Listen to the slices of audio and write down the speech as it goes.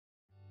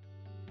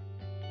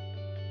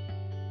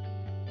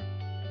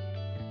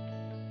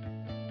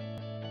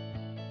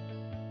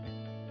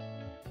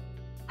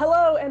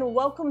Hello and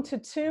welcome to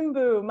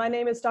Tumbuh. My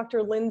name is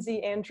Dr.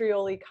 Lindsay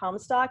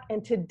Andreolli-Comstock,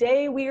 and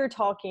today we are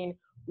talking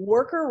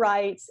worker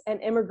rights and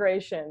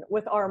immigration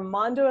with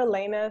Armando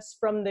Elenes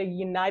from the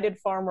United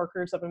Farm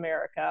Workers of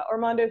America.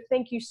 Armando,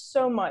 thank you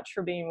so much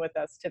for being with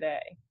us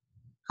today.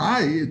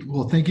 Hi,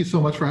 well, thank you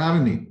so much for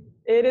having me.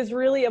 It is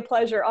really a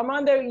pleasure.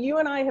 Armando, you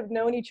and I have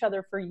known each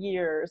other for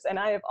years, and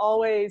I have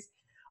always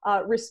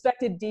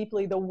respected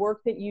deeply the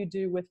work that you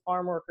do with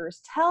farm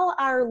workers. Tell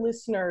our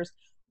listeners,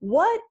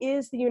 what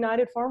is the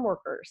United Farm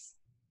Workers?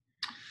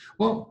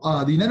 Well,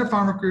 the United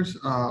Farm Workers,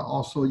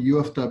 also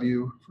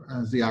UFW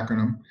as the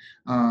acronym,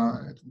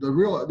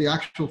 the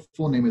actual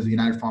full name is the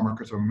United Farm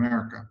Workers of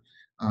America.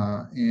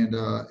 And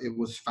it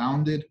was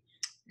founded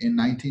in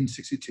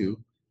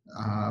 1962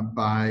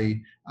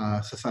 by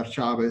Cesar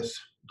Chavez,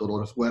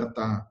 Dolores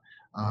Huerta,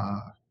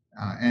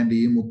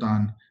 Andy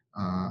Imutan,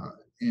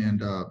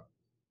 and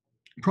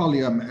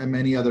probably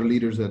many other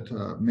leaders that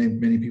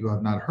many people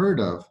have not heard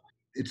of.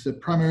 It's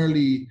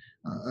primarily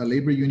a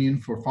labor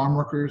union for farm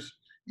workers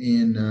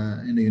in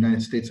the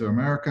United States of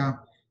America.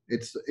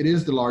 It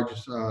is the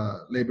largest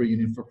labor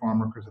union for farm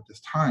workers at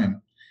this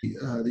time.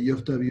 The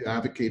UFW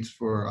advocates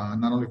for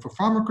not only for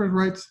farm workers'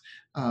 rights,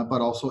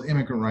 but also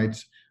immigrant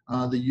rights.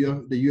 The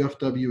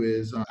UFW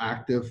is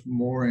active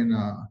more in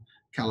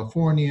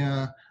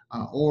California,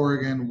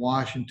 Oregon,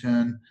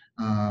 Washington,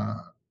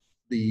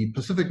 the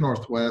Pacific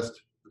Northwest,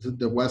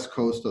 the West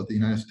Coast of the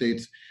United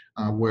States,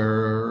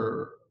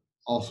 where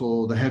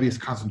also the heaviest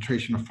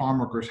concentration of farm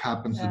workers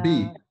happens to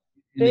be.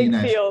 Big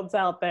fields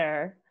out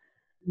there.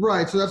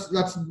 Right. So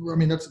that's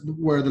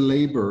where the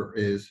labor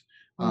is.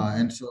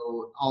 And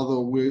so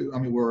although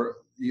the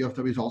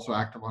UFW is also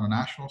active on a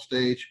national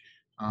stage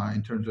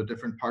in terms of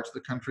different parts of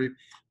the country,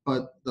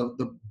 but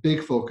the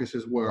big focus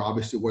is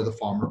obviously where the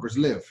farm workers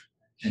live.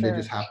 And they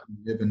just happen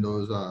to live in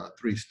those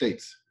three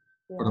states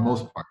for the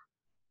most part.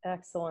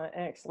 Excellent,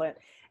 excellent.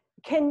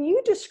 Can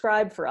you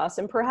describe for us,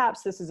 and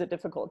perhaps this is a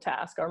difficult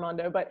task,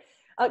 Armando, but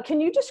can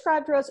you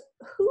describe to us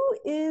who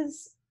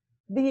is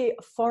the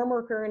farm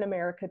worker in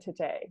America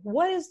today?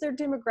 What is their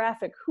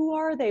demographic? Who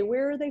are they?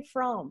 Where are they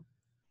from?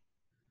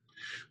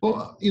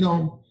 Well,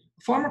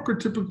 farm worker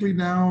typically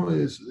now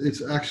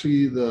it's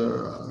actually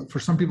for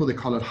some people they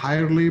call it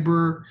hired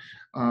labor.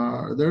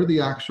 They're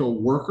the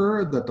actual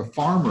worker that the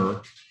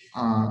farmer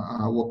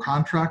will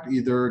contract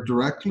either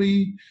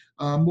directly,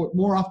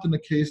 more often the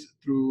case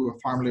through a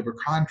farm labor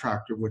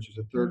contractor, which is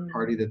a third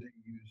party that they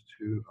use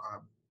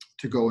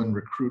to go and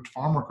recruit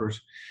farm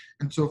workers.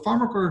 And so farm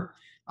worker,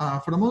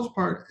 for the most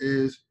part,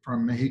 is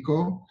from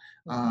Mexico.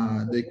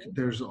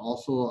 There's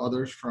also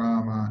others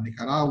from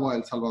Nicaragua,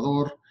 El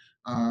Salvador,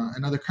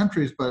 and other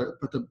countries, but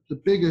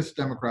the biggest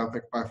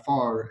demographic by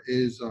far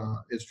is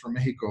from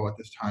Mexico at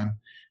this time.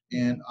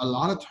 And a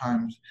lot of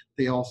times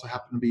they also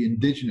happen to be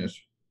indigenous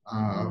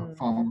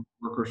farm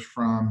workers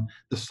from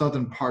the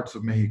southern parts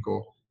of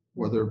Mexico,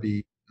 whether it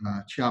be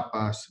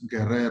Chiapas,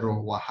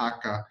 Guerrero,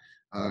 Oaxaca,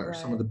 or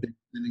some of the big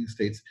landing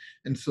states.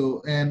 And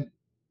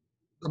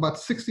about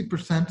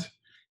 60%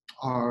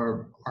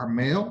 are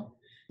male,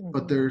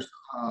 but there's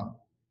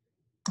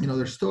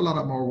still a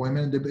lot more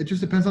women. It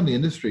just depends on the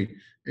industry.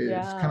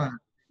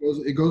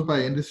 It goes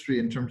by industry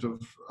in terms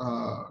of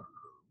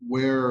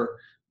where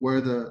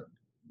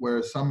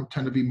some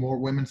tend to be more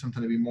women, some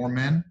tend to be more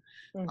men.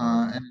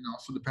 And it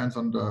also depends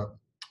on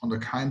the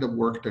kind of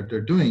work that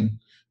they're doing,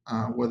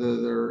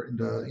 whether they're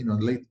in the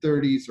late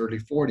 30s, early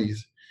 40s.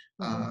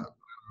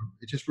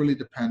 It just really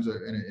depends,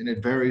 and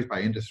it varies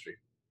by industry.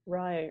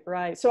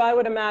 Right. So I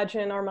would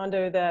imagine,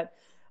 Armando, that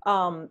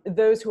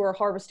those who are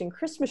harvesting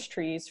Christmas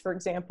trees, for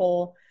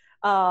example,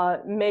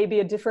 may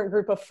be a different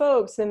group of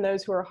folks than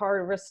those who are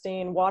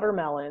harvesting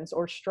watermelons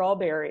or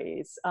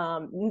strawberries.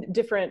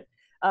 Different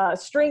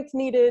strength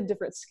needed,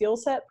 different skill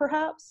set,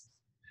 perhaps?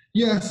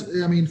 Yes,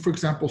 for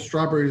example,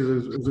 strawberries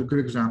is a good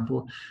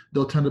example.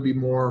 They'll tend to be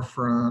more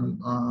from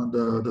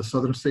the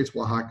southern states,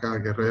 Oaxaca,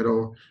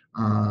 Guerrero,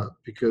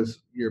 because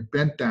you're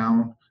bent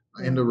down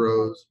in the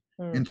rows,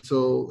 and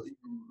so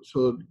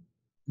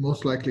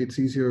most likely it's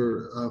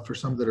easier for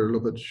some that are a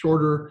little bit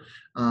shorter,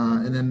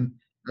 and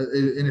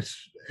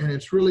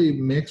it's really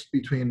mixed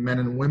between men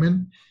and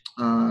women,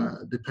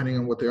 depending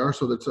on what they are.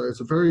 So the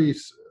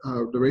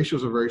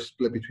ratios are very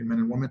split between men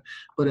and women.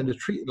 But in the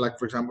tree, like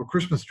for example,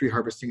 Christmas tree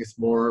harvesting is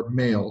more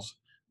male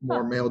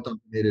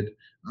dominated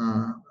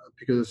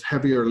because it's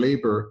heavier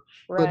labor.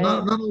 But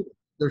not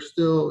there's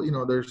still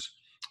there's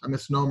a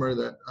misnomer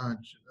that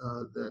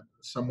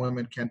some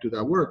women can't do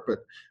that work,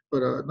 but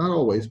not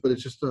always. But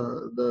it's just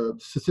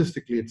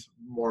statistically it's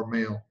more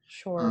male.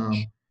 Sure.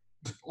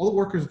 All the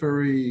work is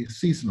very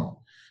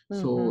seasonal.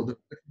 So the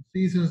different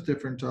seasons,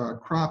 different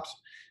crops.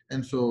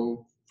 And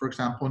so, for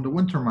example, in the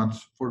winter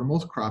months, for the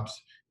most crops,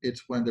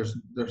 it's when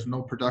there's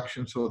no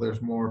production, so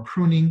there's more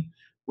pruning,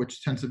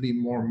 which tends to be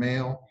more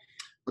male.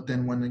 But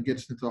then when it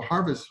gets into the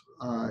harvest,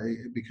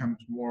 it becomes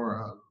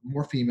more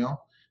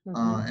female,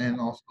 and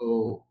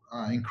also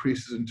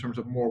increases in terms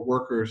of more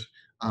workers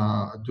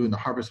doing the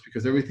harvest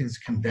because everything's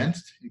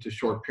condensed into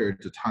short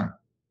periods of time.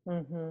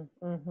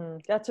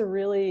 That's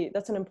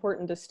an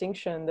important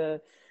distinction.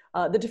 The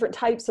different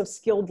types of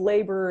skilled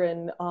labor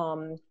and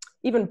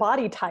even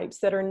body types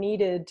that are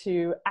needed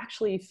to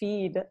actually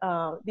feed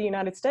the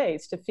United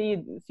States, to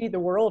feed the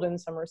world in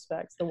some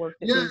respects, the work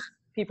that Yeah, these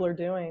people are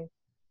doing.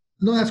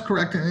 no, that's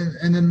correct.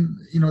 And then,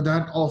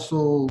 that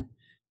also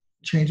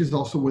changes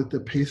also with the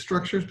pay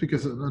structures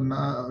because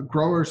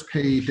growers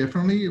pay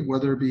differently,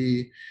 whether it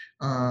be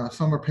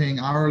some are paying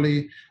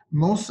hourly.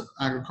 Most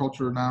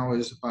agriculture now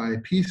is by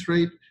piece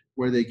rate,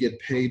 where they get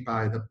paid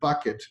by the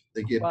bucket,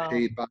 they get Wow.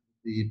 paid by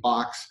the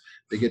box,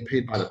 they get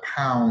paid by the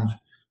pound,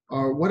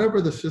 or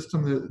whatever the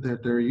system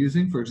that they're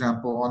using. For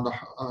example, on the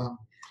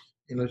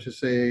let's just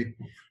say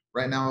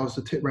right now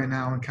right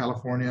now in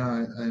California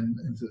and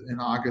in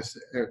August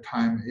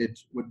time, it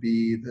would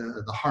be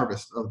the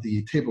harvest of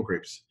the table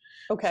grapes.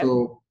 Okay.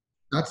 So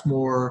that's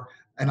more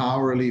an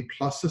hourly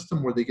plus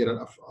system where they get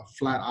a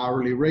flat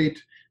hourly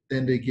rate.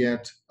 Then they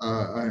get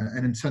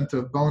an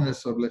incentive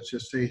bonus of, let's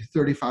just say,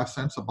 35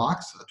 cents a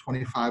box, a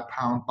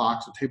 25-pound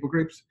box of table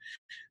grapes.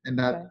 And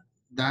Okay.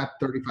 that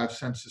 35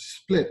 cents is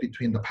split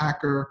between the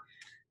packer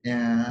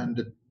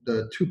and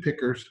the two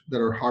pickers that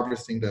are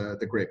harvesting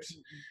the grapes.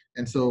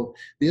 And so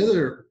the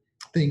other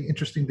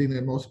interesting thing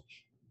that most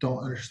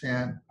don't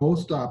understand,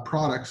 most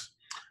products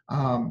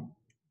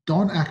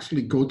don't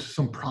actually go to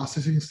some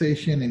processing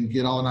station and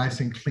get all nice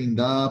and cleaned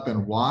up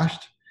and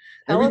washed.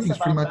 Tell us Everything's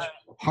pretty about much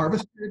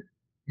that.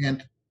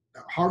 and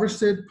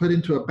harvested, put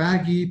into a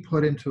baggie,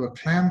 put into a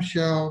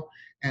clamshell,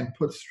 and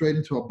put straight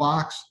into a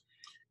box.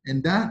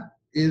 And that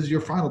is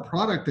your final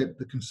product that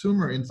the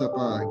consumer ends up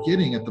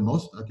getting at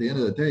the end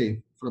of the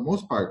day. For the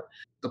most part,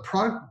 the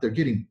product they're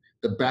getting,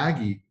 the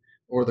baggie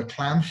or the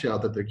clamshell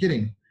that they're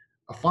getting,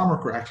 a farmer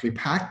could actually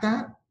pack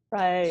that. So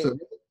Right. it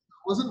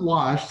wasn't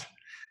washed,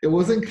 it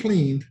wasn't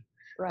cleaned,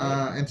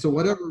 Right. and so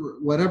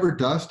whatever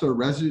dust or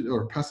residue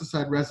or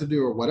pesticide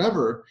residue or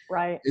whatever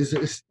Right. is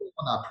still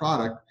on that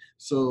product.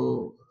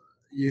 So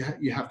you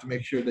have to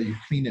make sure that you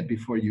clean it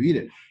before you eat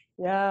it.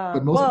 Yeah.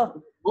 But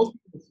Well,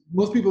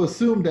 most people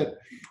assume that,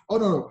 oh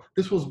no,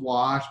 this was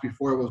washed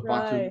before it was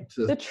brought right.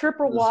 to The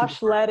triple the wash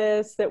supermarket.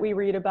 lettuce that we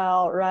read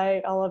about,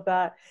 right? All of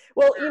that.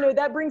 Well,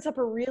 that brings up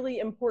a really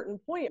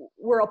important point.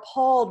 We're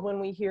appalled when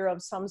we hear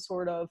of some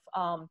sort of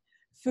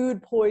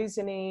food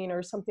poisoning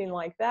or something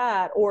like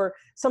that, or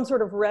some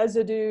sort of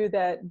residue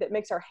that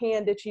makes our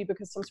hand itchy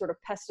because some sort of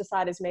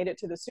pesticide has made it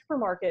to the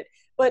supermarket.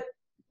 But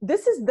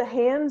this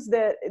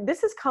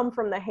has come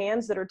from the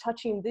hands that are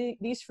touching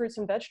these fruits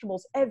and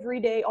vegetables every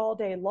day, all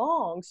day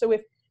long. So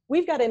if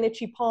we've got an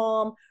itchy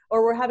palm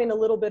or we're having a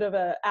little bit of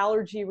an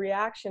allergy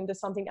reaction to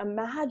something,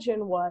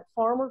 imagine what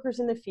farm workers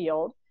in the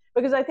field,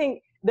 because I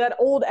think that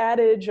old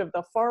adage of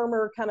the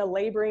farmer kind of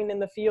laboring in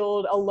the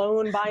field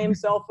alone by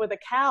himself with a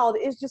cow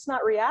is just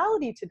not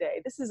reality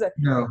today.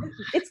 No,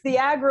 It's the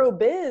agro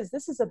biz.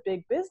 This is a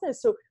big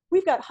business. So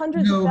we've got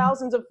hundreds of no,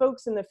 thousands of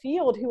folks in the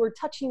field who are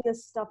touching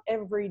this stuff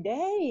every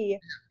day.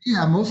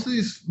 yeah, most of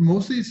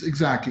these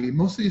exactly.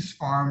 Most of these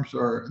farms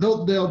are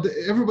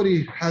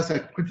everybody has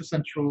that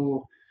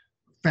quintessential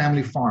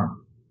family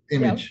farm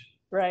Yep. image,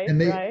 Right.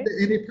 and Right.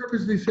 they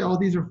purposely say, "Oh,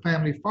 these are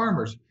family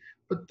farmers,"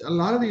 but a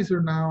lot of these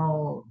are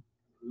now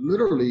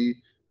literally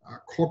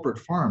corporate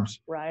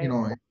farms. Right.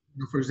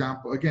 For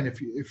example, again,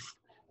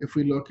 if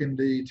we look in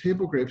the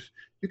table grapes,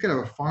 you could have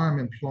a farm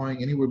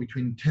employing anywhere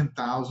between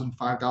 10,000,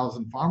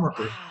 5,000 farm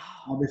workers,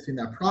 Wow. obviously in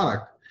that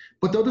product,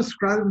 but they'll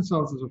describe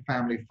themselves as a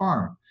family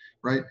farm,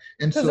 right?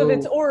 And Because of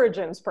its so,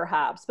 origins,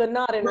 perhaps, but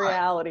not in right,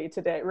 reality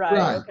today. Right.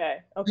 right. Okay.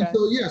 And Okay.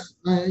 so, yes,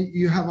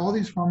 you have all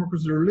these farm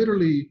workers that are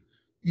literally,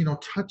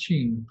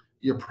 touching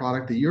your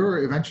product that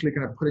you're eventually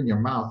going to put in your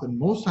mouth. And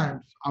most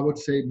times, I would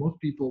say most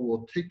people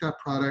will take that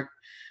product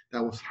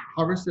that was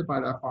harvested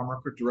by that farm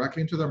worker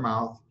directly into their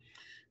mouth.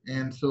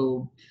 And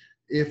so,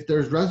 if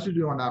there's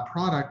residue on that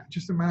product,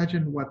 just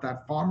imagine what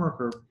that farm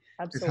worker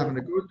is having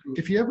to Absolutely. go through.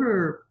 If you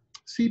ever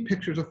see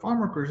pictures of farm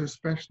workers,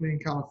 especially in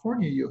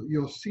California,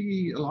 you'll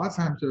see a lot of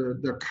times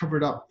they're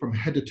covered up from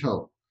head to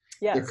toe.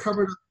 They're Yes.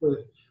 covered up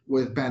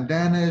with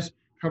bandanas,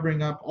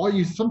 covering up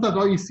sometimes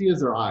all you see is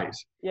their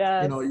eyes.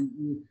 Yes.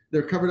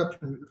 They're covered up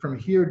from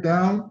here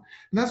down. And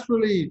that's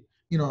really,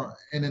 and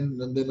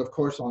then of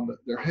course on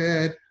their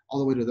head, all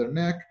the way to their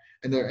neck.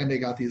 And they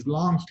got these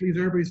long sleeves.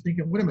 Everybody's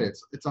thinking, wait a minute,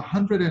 it's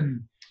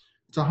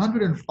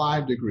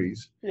 105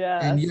 degrees.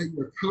 And yet Yes.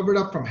 you're covered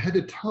up from head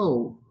to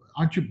toe.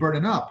 Aren't you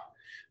burning up?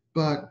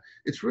 But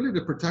it's really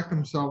to protect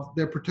themselves.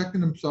 They're protecting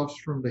themselves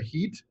from the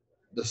heat,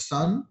 the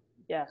sun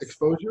Yes.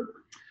 exposure,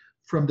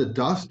 from the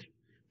dust,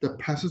 the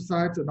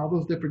pesticides, and all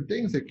those different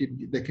things that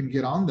can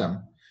get on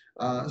them.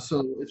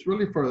 So it's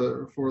really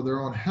for their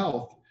own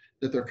health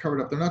that they're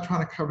covered up. They're not trying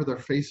to cover their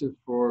faces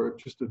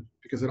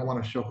because they don't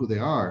want to show who they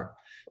are.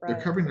 They're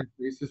Right. covering their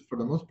faces for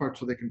the most part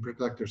so they can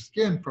protect their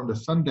skin from the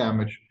sun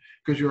damage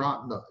because you're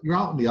out in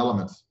the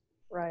elements,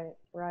 Right.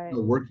 Right.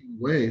 working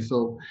away.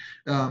 So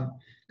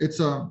it's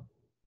and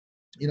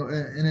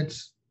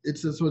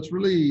so it's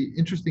really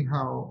interesting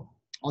how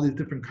all these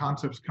different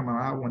concepts come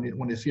out when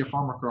you see a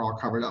farm worker all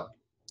covered up.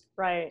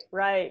 Right,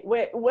 right.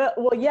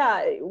 Well,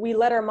 yeah, we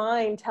let our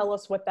mind tell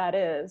us what that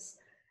is.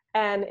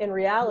 And in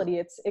reality,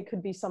 it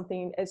could be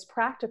something as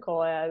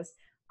practical as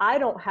I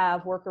don't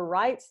have worker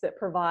rights that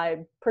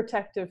provide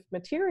protective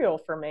material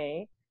for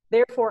me.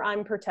 Therefore,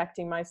 I'm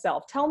protecting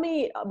myself. Tell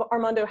me,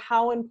 Armando,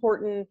 how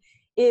important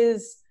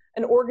is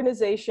an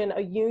organization,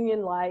 a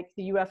union like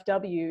the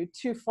UFW,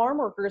 to farm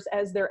workers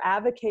as they're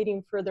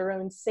advocating for their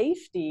own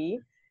safety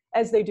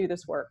as they do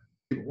this work?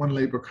 One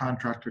labor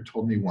contractor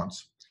told me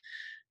once,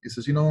 he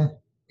says,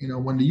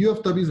 when the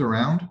UFW is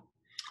around,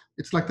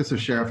 it's like there's a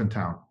sheriff in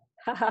town.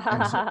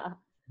 And so,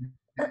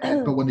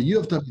 but when the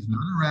UFW is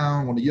not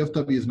around, when the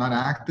UFW is not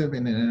active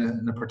in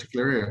a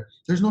particular area,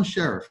 there's no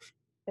sheriff.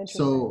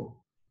 So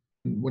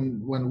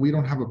when we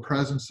don't have a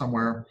presence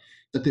somewhere,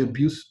 that the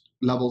abuse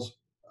levels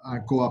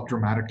go up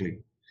dramatically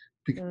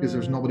because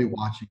there's nobody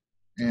watching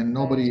and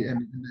nobody,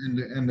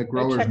 and the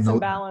growers checks know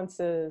and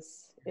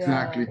balances. that.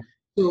 Exactly.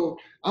 So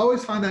I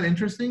always find that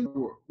interesting.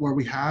 Where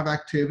we have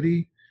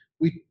activity,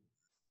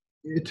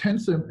 it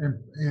tends to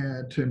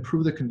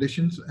improve the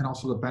conditions and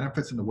also the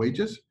benefits and the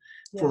wages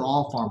for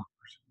all farmers.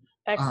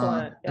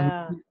 Excellent.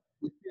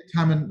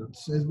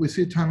 We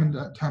see it time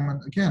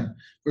and again.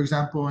 For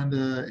example, in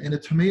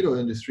the tomato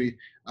industry,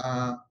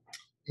 for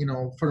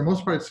the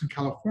most part, it's in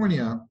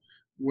California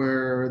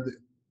where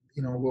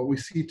where we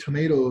see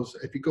tomatoes.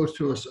 If you go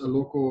to a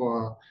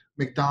local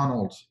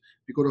McDonald's,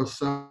 you go to a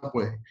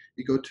Subway,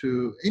 you go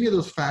to any of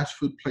those fast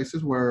food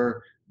places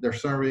where they're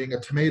serving a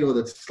tomato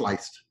that's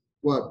sliced.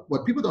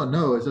 What people don't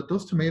know is that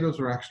those tomatoes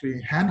are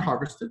actually hand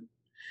harvested,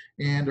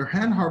 and they're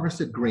hand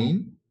harvested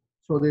green.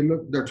 So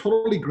they're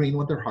totally green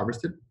when they're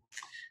harvested.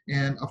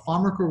 And a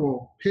farm worker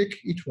will pick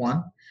each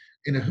one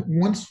in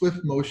one swift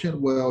motion,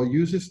 will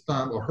use his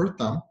thumb or her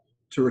thumb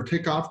to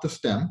take off the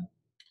stem.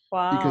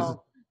 Wow. Because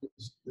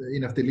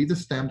if they leave the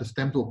stem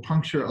will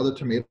puncture other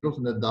tomatoes,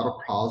 and then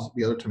that'll cause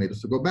the other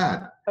tomatoes to go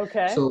bad.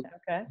 Okay. So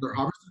they're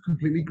harvested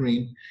completely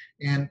green,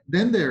 and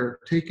then they're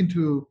taken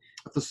to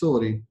a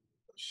facility,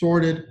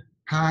 sorted,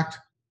 packed,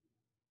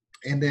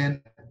 and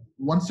then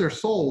once they're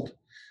sold,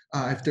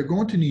 if they're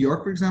going to New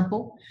York, for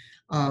example,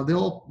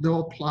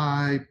 they'll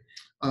apply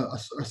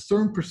a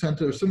certain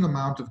percentage, a certain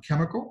amount of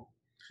chemical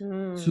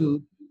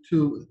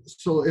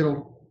so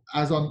it'll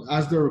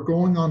as they're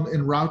going on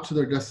en route to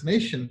their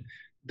destination,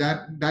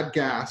 that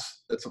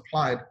gas that's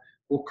applied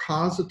will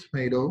cause the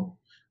tomato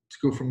to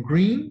go from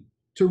green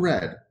to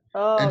red.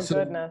 Oh,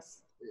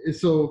 goodness.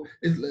 So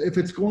if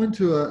it's going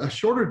to a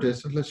shorter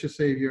distance, let's just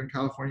say if you're in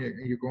California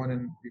and you're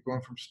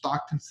going from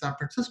Stockton to San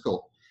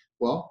Francisco,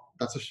 well,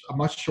 that's a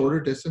much shorter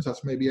distance.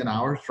 That's maybe an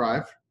hour's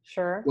drive.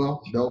 Sure.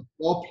 Well, they'll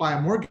apply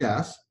more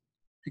gas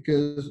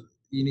because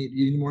you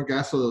need more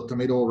gas so the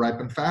tomato will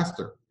ripen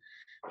faster.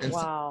 And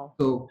wow.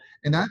 So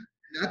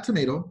that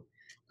tomato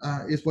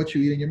is what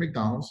you eat in your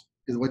McDonald's,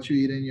 is what you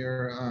eat in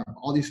your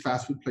all these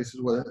fast food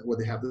places where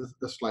they have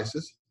the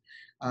slices.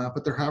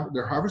 But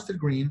they're harvested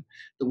green.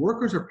 The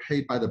workers are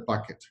paid by the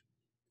bucket.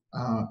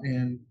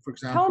 And for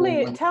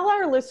example, tell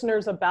our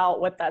listeners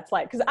about what that's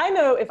like. Because I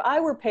know if I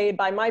were paid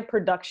by my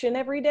production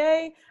every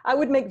day, I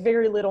would make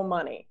very little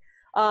money.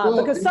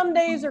 Because some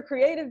days are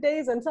creative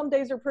days and some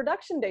days are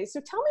production days. So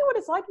tell me what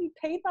it's like to be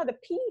paid by the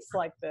piece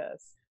like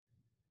this.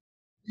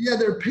 Yeah,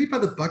 they're paid by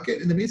the bucket.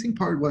 And the amazing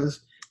part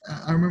was,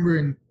 I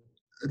remember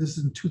this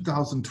is in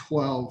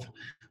 2012,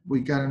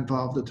 we got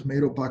involved. The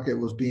tomato bucket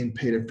was being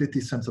paid at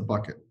 50 cents a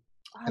bucket.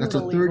 And it's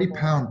a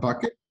 30-pound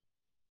bucket,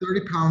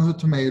 30 pounds of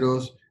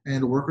tomatoes,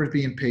 and the workers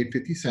being paid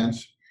 50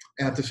 cents.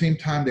 And at the same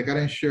time, they got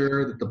to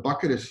ensure that the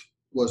bucket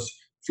was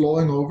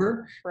flowing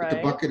over, that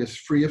the bucket is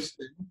free of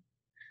stain.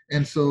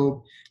 And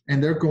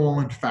they're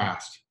going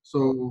fast.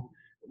 So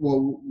what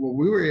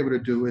we were able to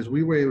do is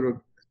we were able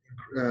to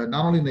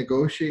not only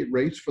negotiate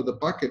rates for the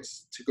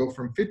buckets to go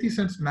from 50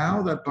 cents.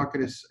 Now that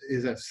bucket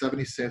is at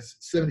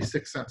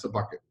 76 cents a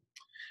bucket.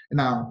 And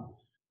now,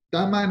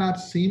 that might not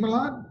seem a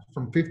lot,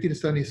 from 50 to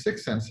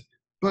 76 cents,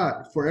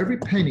 but for every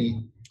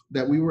penny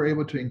that we were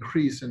able to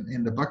increase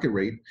in the bucket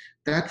rate,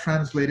 that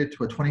translated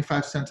to a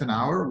 25 cents an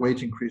hour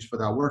wage increase for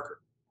that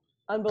worker.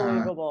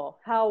 Unbelievable.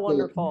 How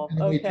wonderful.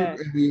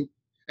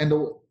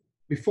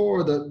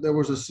 Before there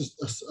was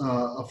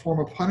a form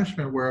of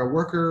punishment where a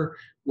worker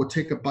would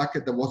take a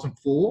bucket that wasn't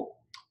full,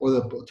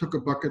 or took a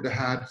bucket that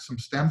had some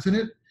stems in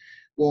it.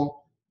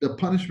 Well, the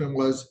punishment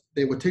was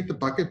they would take the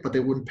bucket, but they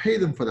wouldn't pay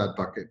them for that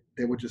bucket.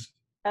 They would just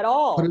at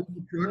all,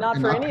 not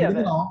for any of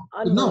it. No,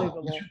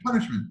 it's your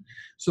punishment.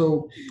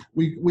 So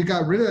we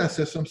got rid of that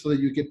system so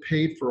that you get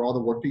paid for all the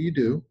work that you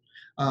do,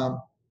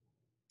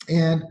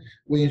 and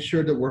we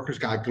ensured that workers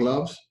got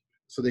gloves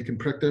so they can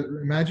protect.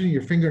 Imagine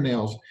your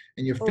fingernails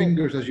and your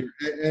fingers as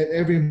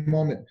every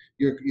moment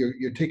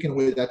you're taking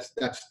away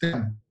that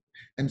stem,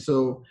 and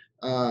so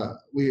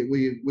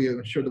we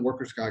ensured the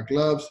workers got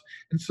gloves,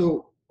 and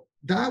so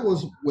that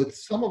was with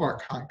some of our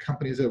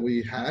companies that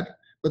we had,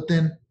 but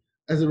then,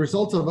 as a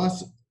result of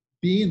us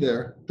being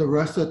there, the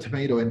rest of the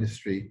tomato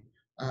industry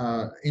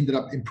ended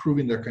up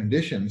improving their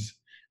conditions.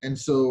 And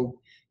so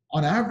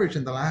on average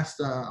in the last,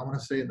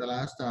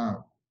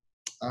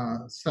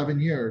 7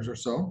 years or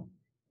so,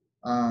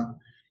 uh,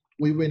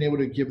 we've been able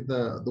to give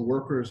the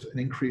workers an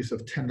increase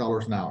of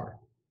 $10 an hour.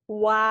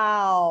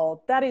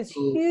 Wow, that is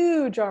So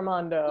huge, it's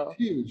Armando.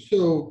 huge.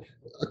 So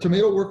a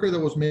tomato worker that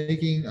was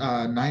making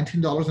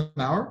 $19 an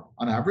hour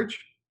on average,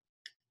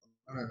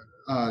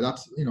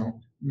 that's,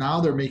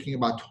 now they're making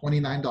about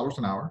 $29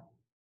 an hour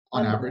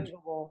on average.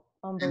 Unbelievable.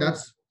 And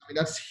Unbelievable.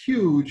 that's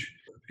huge,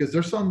 because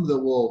there's some that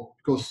will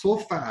go so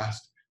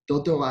fast,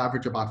 they'll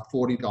average about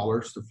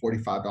 $40 to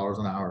 $45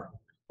 an hour. Uh,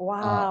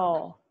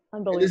 Wow.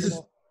 and this is,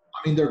 Unbelievable.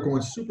 I mean, they're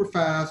going super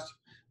fast.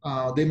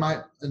 They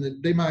might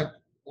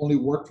only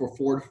work for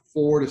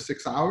 4 to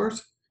 6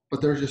 hours,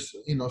 but they're just, so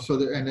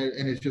and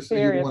it's just, you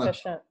Very want to.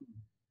 efficient.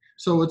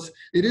 So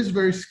it is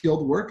very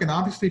skilled work, and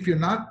obviously, if you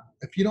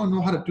don't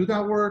know how to do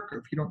that work, or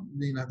if you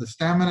don't have the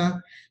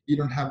stamina, you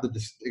don't have the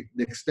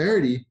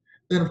dexterity,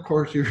 then of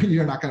course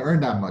you're not going to earn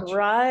that much.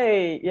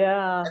 Right.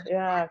 Yeah. And the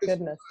Yeah. practice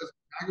Goodness.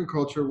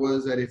 agriculture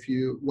was that if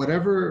you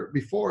whatever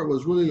before, it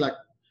was really like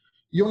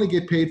you only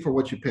get paid for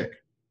what you pick.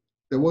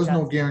 There was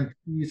no Yes.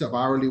 guarantees of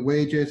hourly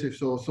wages. If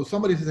so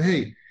somebody says,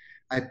 "Hey,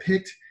 I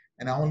picked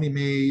and I only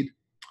made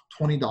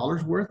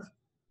 $20 worth."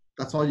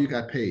 That's all you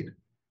got paid.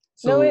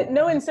 No, So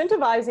no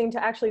incentivizing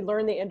to actually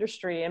learn the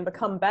industry and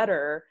become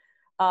better.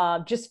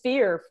 Just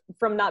fear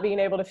from not being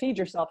able to feed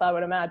yourself, I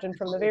would imagine,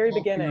 from the it's very all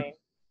fear. beginning.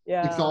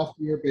 Yeah. It's all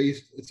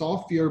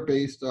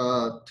fear-based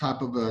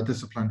type of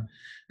discipline.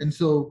 And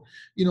so,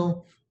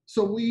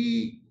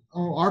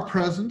 our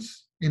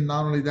presence in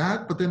not only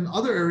that, but then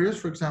other areas,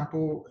 for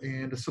example,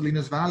 in the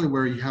Salinas Valley,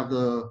 where you have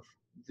the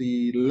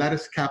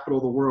lettuce capital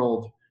of the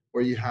world,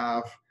 where you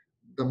have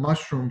the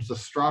mushrooms, the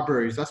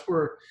strawberries. That's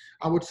where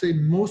I would say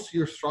most of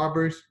your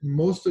strawberries,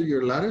 most of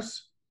your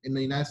lettuce in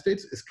the United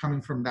States is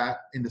coming from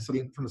from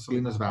the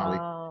Salinas Valley.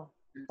 Wow.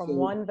 And From so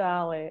one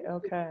valley.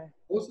 Okay.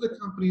 most of the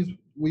companies,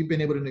 we've been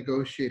able to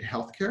negotiate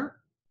healthcare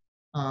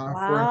for Wow.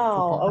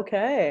 farmers,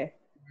 Okay.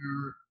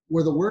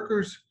 where the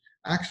workers,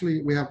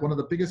 actually, we have one of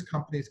the biggest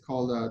companies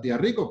called the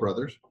Arrigo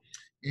Brothers,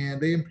 and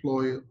they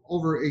employ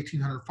over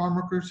 1,800 farm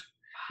workers,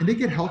 and they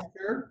get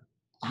healthcare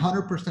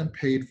 100%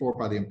 paid for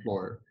by the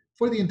employer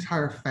for the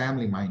entire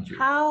family, mind you.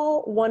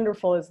 How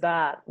wonderful is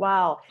that?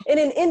 Wow. In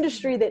an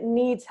industry that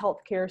needs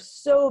healthcare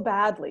so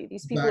badly.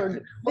 These people are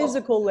Exactly. Well,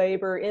 physical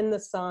labor in the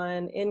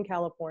sun in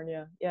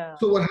California. Yeah.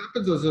 so what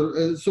happens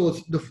is, so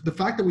it's the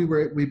fact that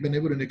we've been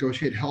able to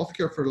negotiate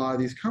healthcare for a lot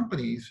of these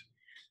companies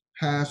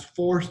has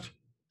forced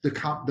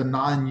the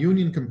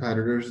non-union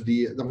competitors,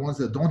 the ones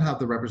that don't have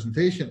the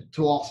representation,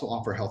 to also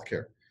offer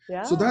healthcare.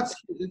 So Yeah.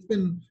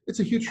 it's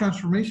a huge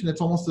transformation.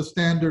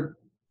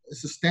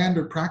 It's a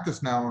standard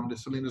practice now in the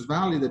Salinas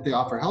Valley that they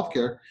offer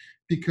healthcare,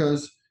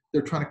 because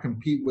they're trying to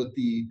compete with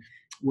the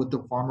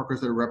farm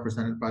workers that are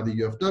represented by the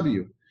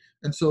UFW.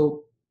 And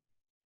so,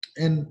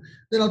 and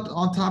then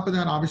on top of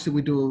that, obviously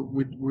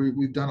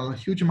we've done a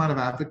huge amount of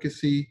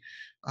advocacy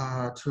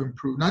to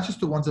improve not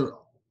just the ones that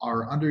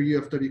are under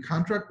UFW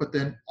contract, but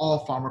then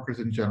all farm workers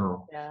in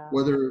general. Yeah.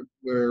 Whether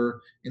we're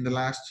in the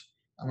last,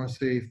 I want to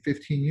say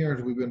 15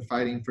 years, we've been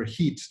fighting for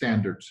heat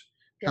standards.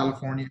 Yeah.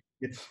 California,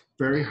 it's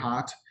very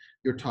hot.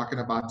 You're talking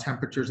about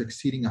temperatures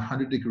exceeding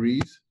 100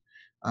 degrees.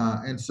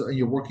 And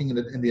you're working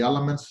in the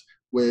elements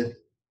with,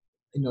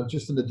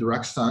 just in the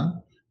direct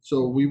sun.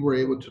 So we were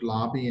able to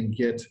lobby and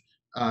get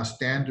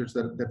standards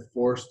that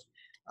forced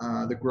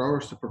the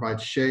growers to provide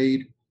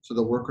shade so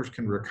the workers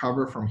can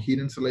recover from heat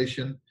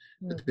insulation,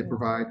 that they Mhm.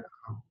 provide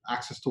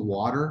access to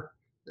water,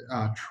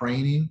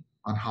 training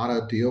on how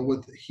to deal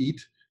with heat,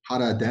 how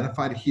to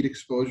identify the heat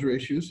exposure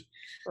issues.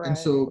 And Right.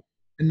 so,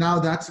 and now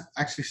that's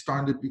actually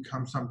starting to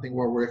become something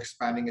where we're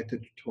expanding it to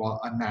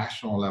a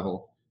national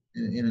level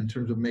in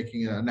terms of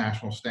making it a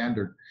national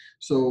standard.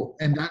 So,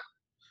 and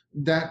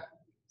that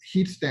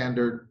heat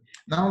standard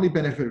not only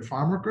benefited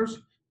farm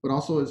workers, but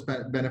also has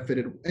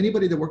benefited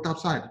anybody that worked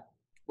outside,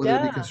 whether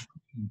it be Yeah.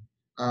 construction,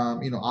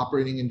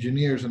 operating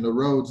engineers on the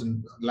roads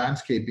and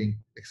landscaping,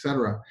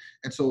 etc.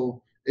 And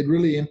so it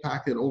really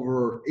impacted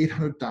over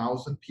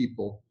 800,000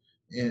 people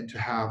to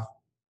have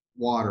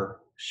water,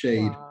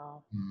 shade,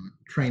 Wow.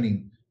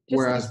 training. Just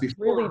Whereas these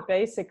really before,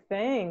 basic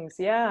things.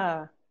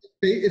 Yeah.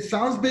 it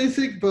sounds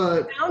basic,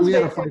 but Sounds we had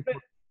to basic, fight but for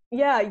it.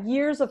 yeah,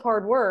 years of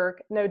hard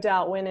work, no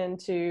doubt, went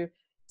into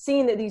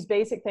seeing that these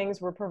basic things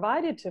were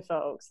provided to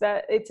folks.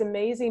 That it's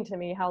amazing to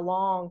me how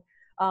long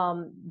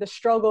the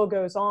struggle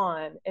goes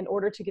on in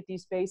order to get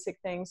these basic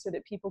things so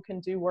that people can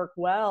do work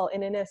well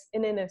and in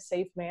a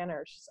safe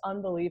manner. It's just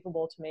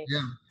unbelievable to me.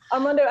 Yeah.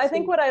 Armando, I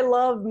think So, what I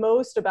love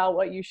most about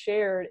what you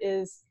shared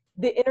is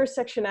the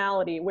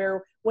intersectionality,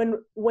 where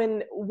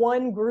when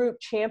one group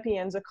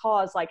champions a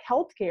cause like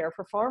healthcare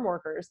for farm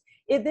workers,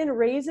 it then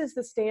raises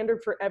the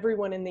standard for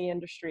everyone in the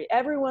industry,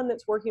 everyone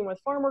that's working with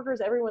farm workers,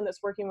 everyone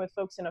that's working with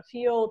folks in a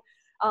field.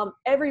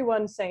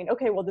 Everyone's saying,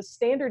 okay, well, the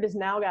standard has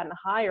now gotten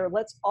higher.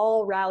 Let's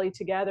all rally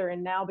together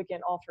and now begin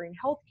offering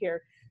healthcare.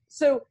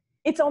 So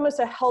it's almost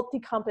a healthy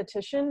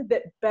competition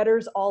that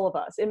betters all of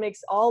us. It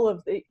makes all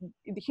of the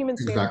human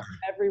standard exactly.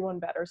 for everyone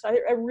better. So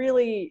I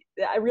really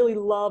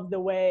love the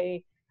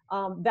way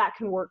that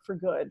can work for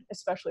good,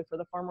 especially for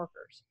the farm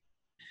workers.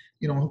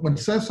 when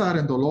Cesar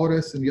and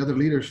Dolores and the other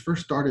leaders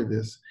first started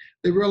this,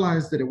 they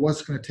realized that it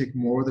was going to take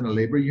more than a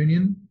labor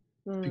union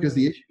because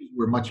the issues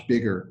were much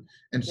bigger.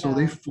 And so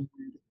they formed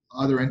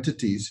other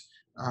entities,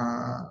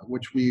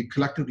 which we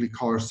collectively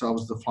call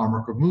ourselves the Farm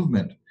Worker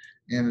Movement.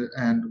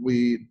 And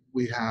we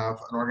have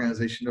an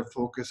organization that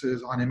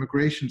focuses on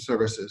immigration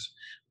services.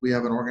 We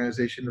have an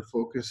organization that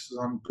focuses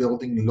on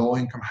building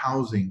low-income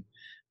housing.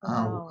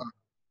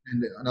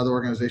 And another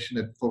organization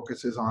that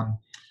focuses on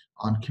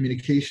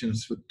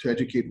communications to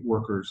educate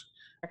workers.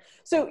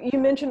 So you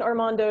mentioned,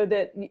 Armando,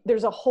 that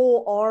there's a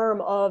whole arm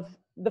of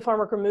the farm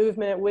worker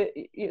movement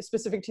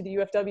specific to the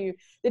UFW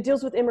that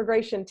deals with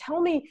immigration.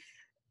 Tell me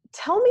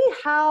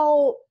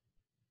how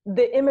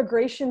the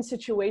immigration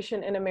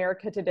situation in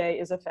America today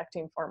is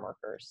affecting farm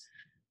workers.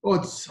 Well,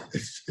 it's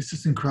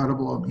just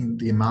incredible. I mean,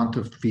 the amount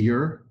of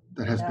fear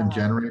that has been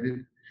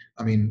generated.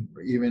 I mean,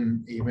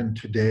 even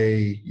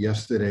today,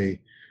 yesterday,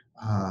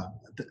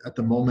 at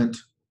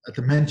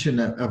the mention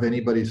of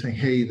anybody saying,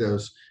 hey,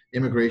 those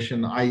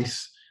immigration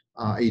ICE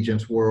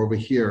agents were over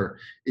here,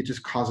 it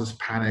just causes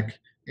panic.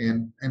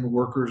 And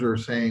workers are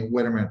saying,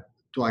 wait a minute,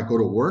 do I go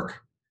to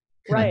work?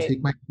 Can I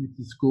take my kids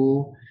to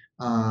school?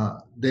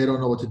 They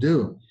don't know what to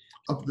do.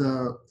 Of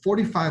the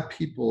 45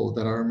 people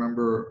that I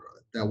remember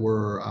that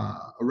were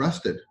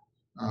arrested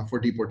for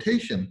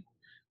deportation,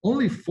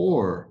 only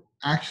 4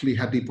 actually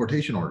had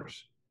deportation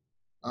orders.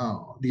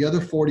 The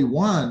other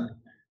 41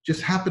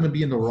 just happened to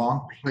be in the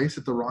wrong place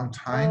at the wrong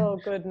time. Oh,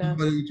 goodness.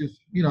 Somebody just,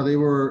 they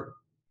were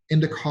in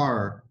the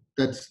car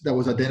that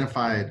was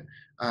identified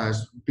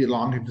as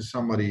belonging to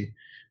somebody.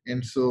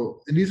 And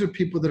these are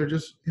people that are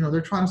just, they're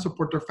trying to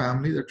support their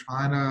family. They're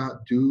trying to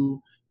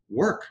do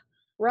work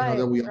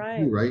that we all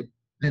do, right?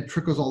 And it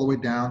trickles all the way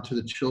down to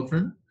the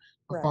children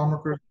of farm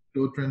workers,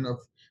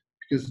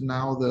 because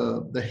now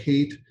the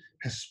hate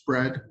has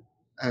spread.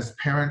 As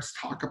parents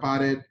talk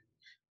about it,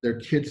 their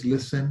kids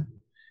listen.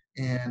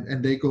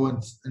 And they go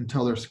and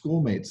tell their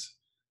schoolmates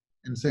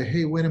and say,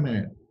 hey, wait a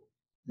minute,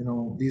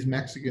 these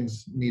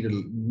Mexicans need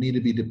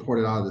to be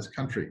deported out of this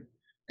country.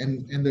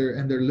 And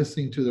they're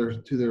listening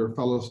to their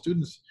fellow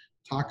students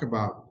talk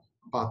about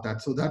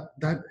that. So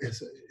that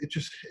is,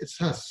 it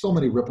has so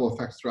many ripple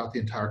effects throughout the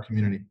entire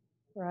community.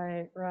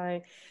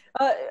 Right.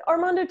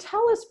 Armando,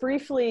 tell us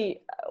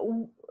briefly,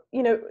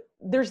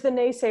 there's the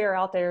naysayer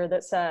out there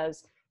that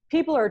says,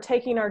 people are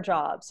taking our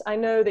jobs. I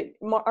know that,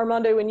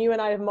 Armando, when you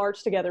and I have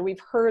marched together, we've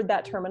heard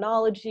that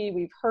terminology,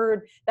 we've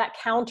heard that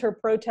counter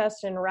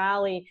protest and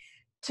rally.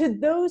 To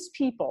those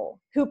people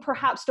who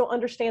perhaps don't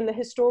understand the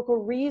historical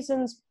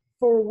reasons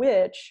for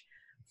which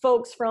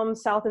folks from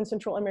South and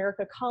Central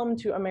America come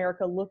to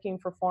America looking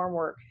for farm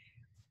work,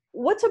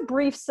 what's a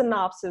brief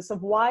synopsis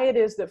of why it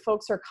is that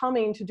folks are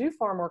coming to do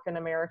farm work in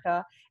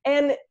America?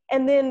 And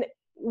then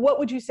what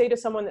would you say to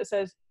someone that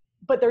says,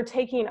 but they're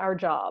taking our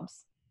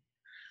jobs?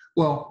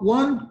 Well,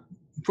 one,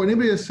 for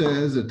anybody that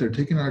says that they're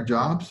taking our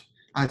jobs,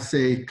 I'd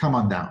say, come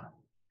on down.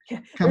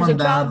 There's a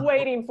job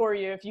waiting for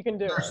you if you can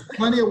do it. There's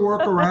plenty of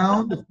work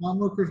around. The farm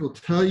workers will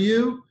tell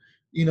you,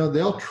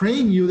 they'll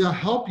train you, they'll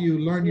help you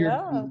learn your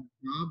job.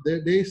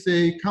 They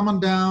say, come on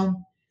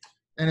down.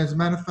 And as a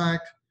matter of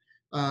fact,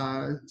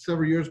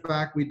 several years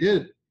back, we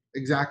did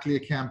exactly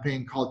a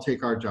campaign called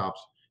Take Our Jobs,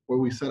 where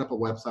we set up a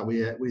website.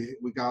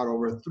 We got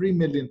over 3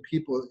 million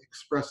people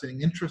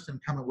expressing interest in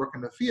coming work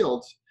in the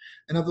fields.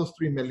 And of those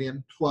 3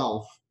 million,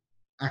 12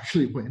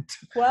 actually went.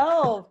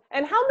 12.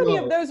 And how many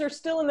of those are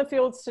still in the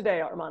fields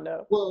today,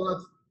 Armando? Well,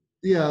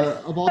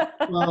 of all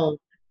 12,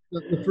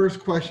 the first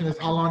question is,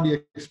 how long do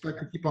you expect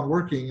to keep on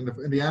working?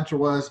 And the answer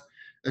was,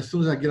 as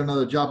soon as I get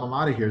another job, I'm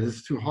out of here. This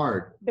is too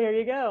hard. There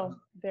you go.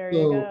 You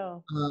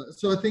go.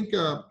 So I think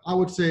I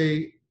would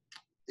say,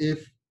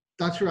 if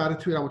that's your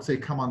attitude, I would say,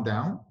 come on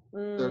down.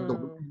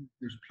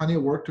 There's plenty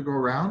of work to go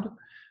around.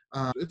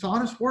 It's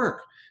honest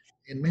work.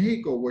 In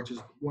Mexico, which is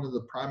one of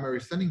the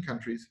primary sending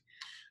countries,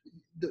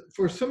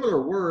 for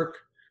similar work,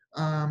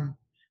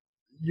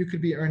 you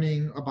could be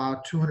earning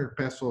about 200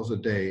 pesos a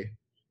day,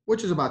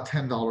 which is about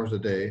 $10 a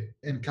day.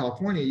 In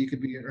California, you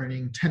could be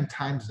earning 10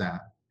 times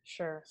that.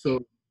 Sure.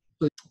 So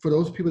for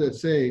those people that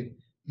say,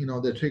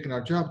 they're taking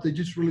our job, they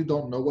just really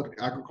don't know what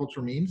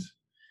agriculture means.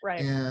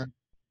 Right.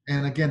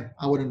 And again,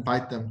 I would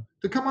invite them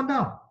to come on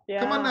down. Yeah.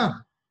 Come on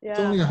down. Yeah. It's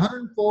only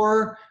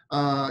 104,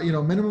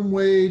 minimum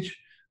wage,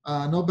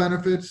 no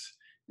benefits.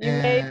 You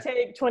may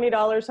take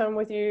 $20 home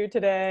with you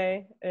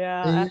today.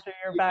 Yeah, after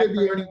you're back. You could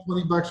be earning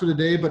 $20 for the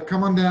day, but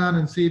come on down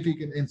and see if you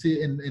can,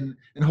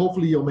 and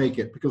hopefully you'll make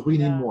it, because we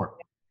need more.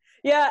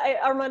 Yeah,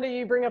 Armando,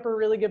 you bring up a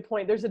really good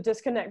point. There's a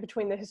disconnect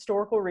between the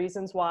historical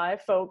reasons why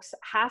folks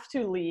have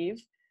to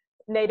leave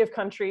native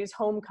countries,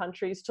 home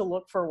countries, to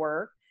look for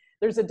work.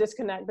 There's a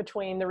disconnect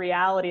between the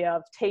reality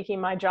of taking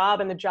my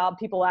job and the job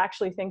people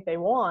actually think they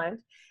want.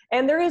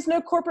 And there is no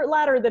corporate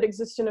ladder that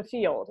exists in a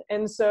field.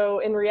 And so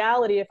in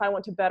reality, if I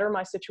want to better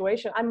my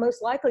situation, I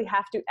most likely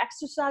have to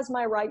exercise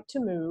my right to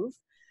move.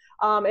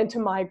 and to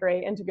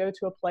migrate and to go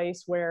to a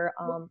place where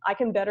I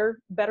can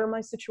better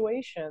my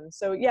situation.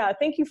 So yeah,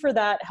 thank you for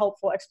that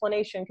helpful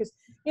explanation, because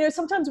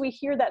sometimes we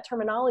hear that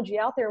terminology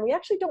out there and we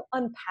actually don't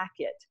unpack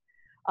it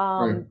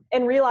Right.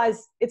 and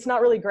realize it's not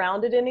really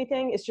grounded in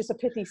anything. It's just a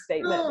pithy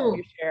statement that No,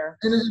 you share.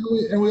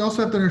 and we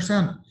also have to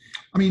understand.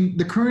 I mean,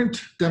 the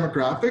current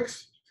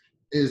demographics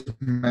is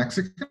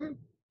Mexican,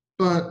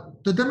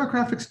 but the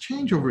demographics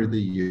change over the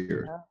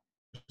years. Yeah.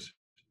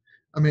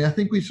 I mean, I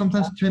think we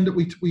sometimes tend to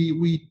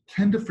we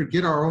tend to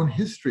forget our own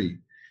history,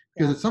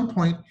 because at some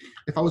point,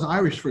 if I was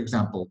Irish, for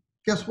example,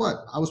 guess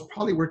what? I was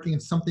probably working in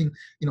something,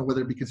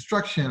 whether it be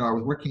construction, or I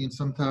was working in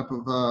some type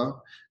of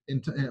or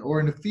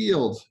in the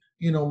fields.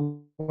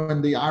 When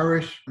the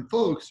Irish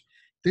folks,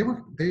 they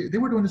were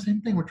doing the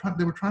same thing.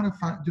 They were trying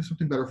to do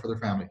something better for their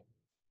family.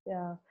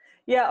 Yeah.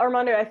 Yeah,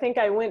 Armando, I think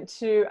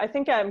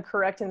I'm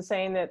correct in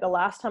saying that the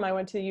last time I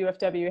went to the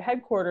UFW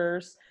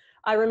headquarters,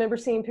 I remember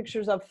seeing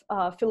pictures of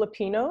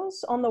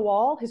Filipinos on the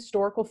wall,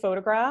 historical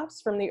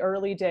photographs from the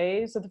early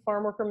days of the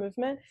farm worker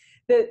movement.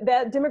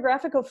 That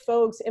demographic of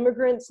folks,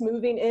 immigrants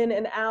moving in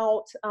and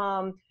out,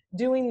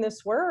 doing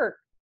this work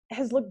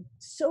has looked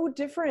so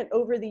different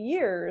over the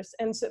years.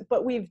 And so,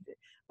 but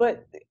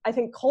I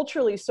think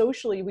culturally,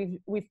 socially,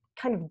 we've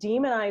kind of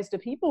demonized a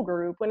people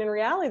group, when in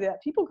reality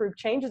that people group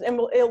changes, and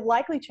it'll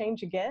likely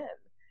change again.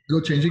 It'll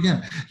change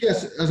again.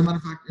 Yes, as a matter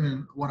of fact,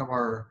 one of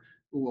our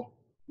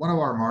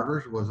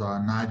martyrs was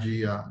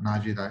Naji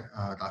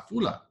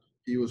Dafula.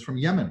 He was from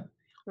Yemen.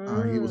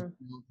 He was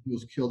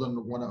killed in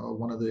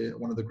one of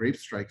the grape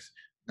strikes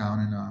down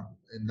in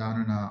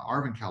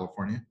Arvin,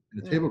 California, in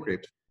the table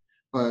grapes.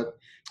 But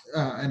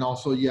and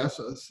also,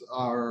 yes,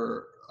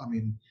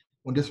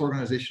 when this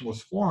organization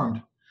was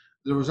formed,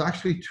 there was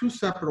actually two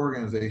separate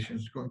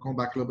organizations. Going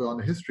back a little bit on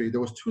the history,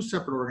 there was two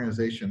separate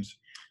organizations.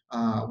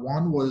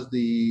 One was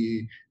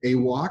the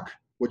AWOC,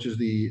 which is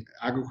the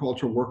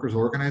Agricultural Workers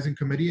Organizing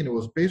Committee, and it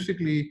was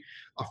basically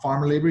a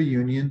farmer labor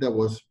union that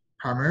was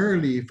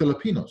primarily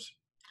Filipinos.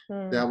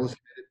 That was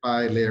headed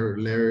by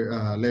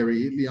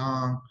Larry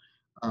Leong,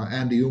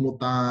 Andy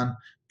Umutan,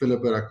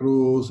 Philip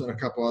Veracruz, and a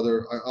couple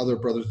other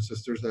brothers and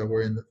sisters that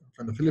were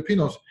from the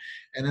Filipinos.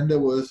 And then there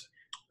was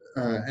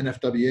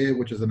NFWA,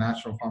 which is the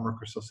National Farm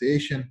Worker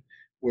Association,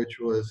 which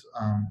was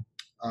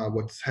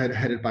what's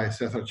headed by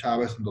Cesar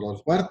Chavez and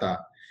Dolores Huerta.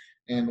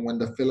 And when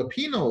the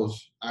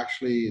Filipinos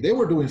they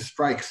were doing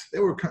strikes,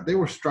 they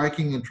were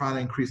striking and trying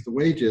to increase the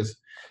wages.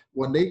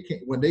 When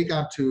they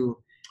got to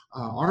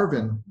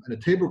Arvin and the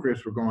table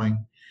grapes were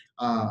going,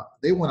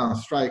 they went on a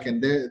strike,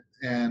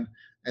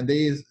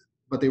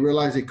 but they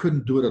realized they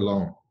couldn't do it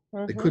alone.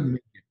 They couldn't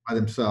make it by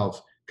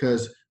themselves,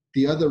 because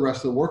the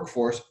rest of the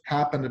workforce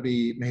happened to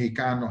be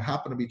Mexicano,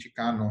 happened to be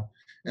Chicano.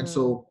 And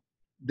so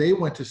they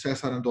went to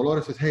Cesar and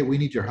Dolores and said, hey, we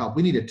need your help.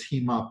 We need to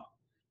team up,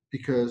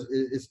 because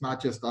it's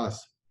not just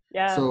us.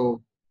 Yeah.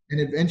 So, and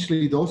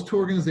eventually those two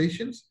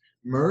organizations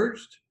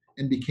merged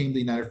and became the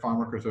United Farm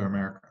Workers of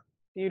America.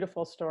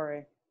 Beautiful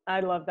story. I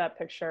love that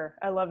picture.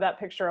 I love that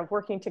picture of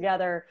working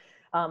together,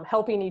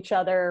 helping each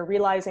other,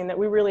 realizing that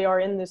we really are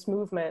in this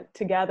movement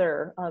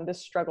together,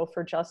 this struggle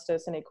for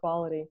justice and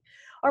equality.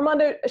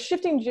 Armando,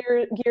 shifting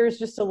gears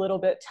just a little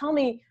bit, tell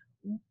me,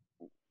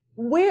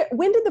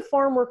 when did the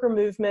farm worker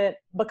movement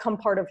become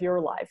part of your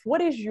life?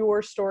 What is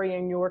your story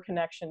and your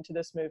connection to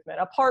this movement,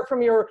 apart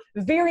from your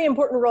very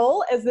important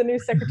role as the new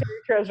Secretary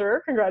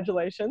Treasurer?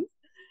 Congratulations.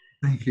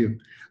 Thank you.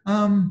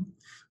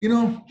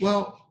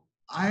 Well,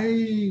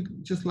 I,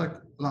 just like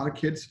a lot of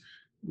kids,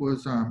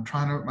 was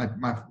trying to,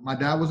 my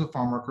dad was a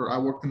farm worker. I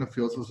worked in the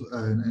fields,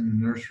 in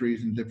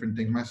nurseries and different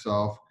things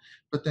myself.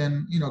 But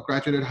then,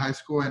 graduated high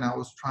school, and I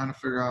was trying to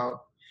figure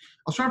out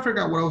what I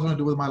was going to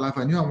do with my life.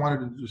 I knew I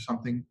wanted to do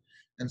something.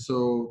 And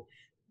so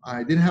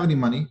I didn't have any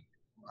money.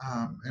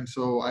 And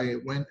so I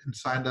went and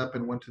signed up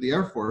and went to the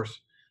Air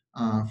Force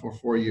for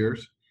 4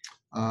 years.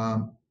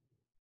 And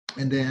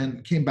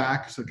then came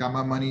back, so got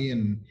my money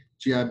and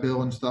GI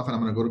Bill and stuff, and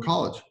I'm going to go to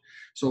college.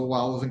 So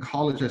while I was in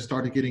college, I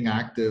started getting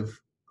active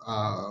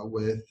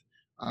with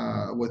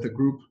a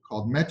group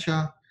called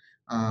Mecha,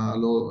 a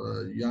little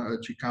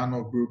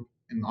Chicano group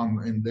in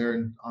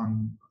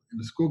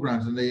the school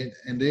grounds,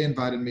 and they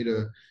invited me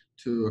to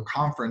a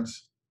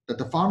conference that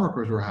the farm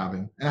workers were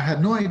having, and I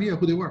had no idea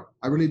who they were.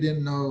 I really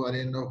didn't know. I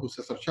didn't know who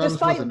Cesar Chavez was.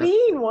 Despite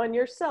being one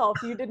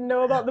yourself, you didn't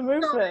know about the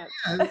movement.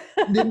 No, yeah,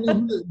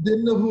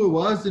 didn't know who it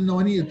was.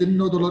 Didn't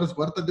know Dolores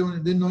Huerta.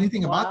 Didn't know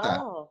anything about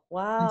that.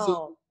 Wow. And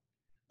so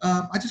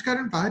I just got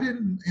invited,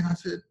 and I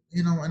said,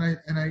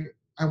 and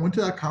I went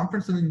to that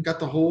conference and then got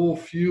the whole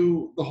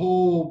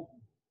full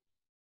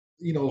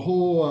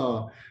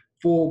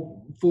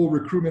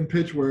recruitment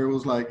pitch, where it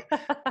was like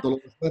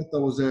Dolores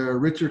Huerta was there,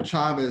 Richard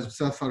Chavez,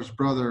 Cesar's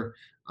brother,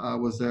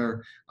 was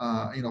there,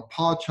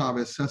 Paul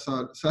Chavez,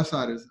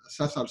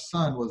 Cesar's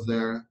son, was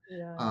there,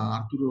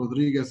 Arturo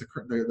Rodriguez,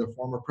 the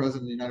former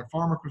president of the United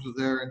Farm Workers, was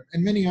there,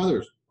 and many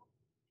others.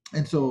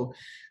 And so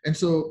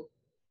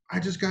I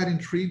just got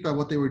intrigued by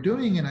what they were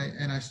doing, and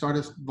I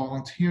started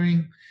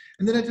volunteering,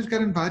 and then I just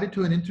got invited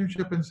to an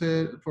internship and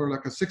said for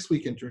like a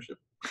 6-week internship,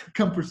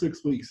 come for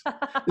 6 weeks.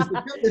 They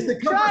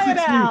said come for Try it 6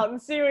 weeks. out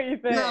and see what you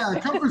think. Yeah,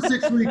 come for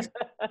 6 weeks.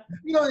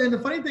 You know, and the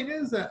funny thing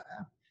is that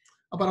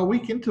about a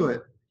week into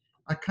it,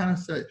 I kind of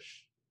said,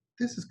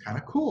 this is kind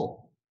of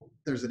cool.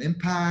 There's an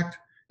impact.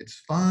 It's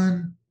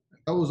fun.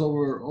 That was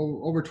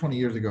over 20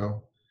 years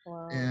ago.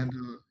 Wow. And,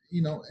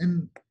 you know,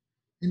 and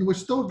we're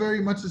still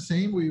very much the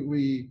same.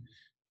 We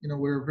you know,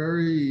 we're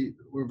very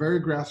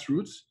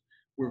grassroots.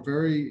 We're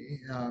very,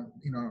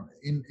 you know,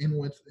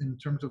 in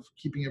terms of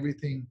keeping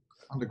everything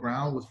on the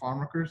ground with farm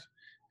workers,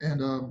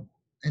 and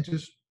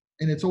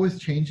it's always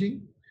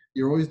changing.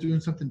 You're always doing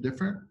something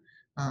different.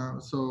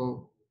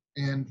 So,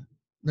 and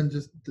then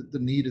just the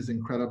need is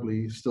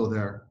incredibly still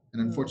there,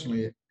 and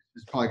unfortunately,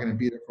 it's probably going to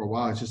be there for a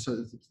while. It's just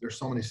there's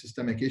so many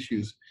systemic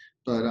issues,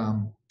 but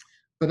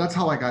that's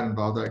how I got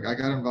involved. I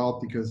got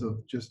involved because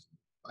of just,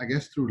 I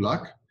guess, through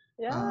luck.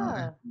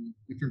 Yeah.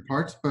 Different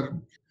parts, but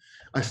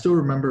I still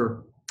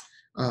remember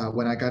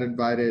when I got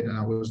invited, and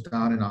I was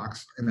down in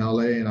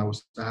LA, and I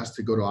was asked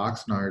to go to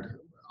Oxnard.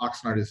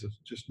 Oxnard is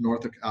just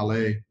north of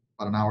LA,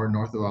 about an hour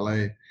north of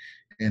LA,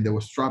 and there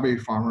were strawberry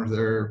farmers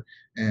there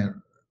and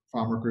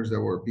farm workers that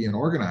were being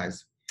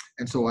organized.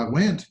 And so I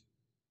went,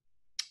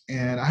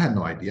 and I had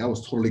no idea. I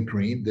was totally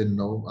green, didn't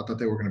know. I thought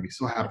they were going to be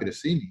so happy to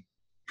see me.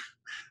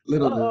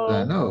 Little did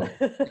I know.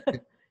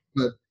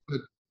 But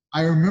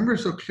I remember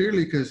so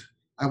clearly because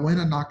I went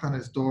and knocked on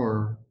his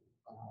door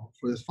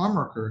for this farm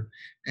worker,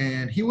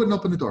 and he wouldn't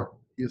open the door.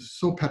 He was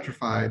so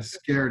petrified,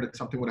 scared that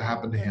something would have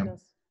happened to him.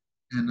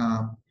 And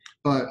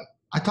but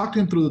I talked to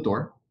him through the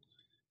door,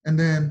 and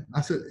then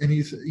I said, and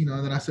he's, you know,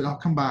 and then I said, I'll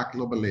come back a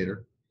little bit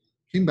later.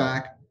 Came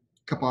back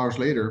a couple hours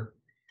later,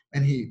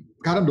 and he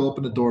got him to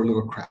open the door a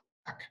little crack,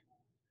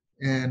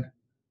 and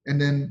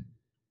then,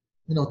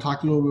 you know,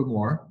 talked a little bit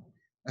more.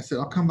 I said,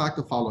 I'll come back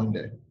the following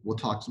day. We'll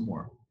talk some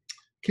more.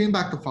 Came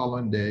back the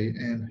following day,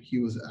 and he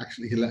was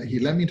actually, he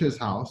led me to his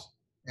house,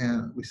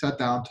 and we sat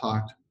down,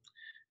 talked,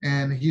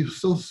 and he was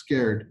so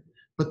scared.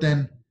 But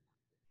then,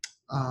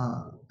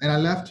 and I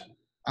left.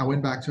 I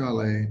went back to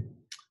LA,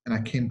 and I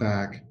came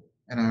back,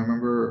 and I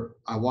remember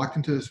I walked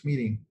into this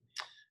meeting,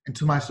 and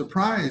to my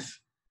surprise,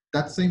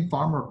 that same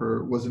farm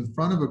worker was in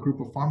front of a group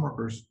of farm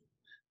workers,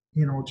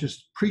 you know,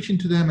 just preaching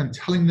to them and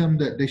telling them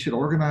that they should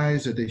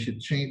organize, that they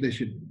should change, they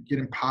should get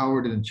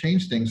empowered and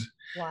change things.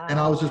 Wow. And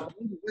I was just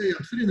blown away.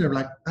 I'm sitting there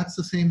like, that's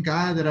the same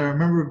guy that I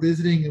remember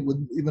visiting and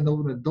wouldn't even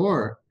open the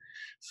door.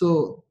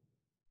 So,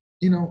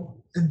 you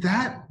know, in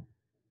that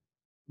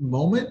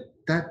moment,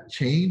 that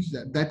change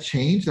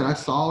that I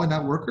saw in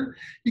that worker,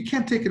 you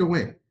can't take it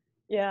away.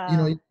 Yeah. You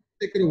know, you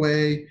take it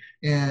away,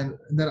 and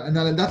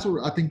that's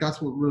what I think.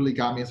 That's what really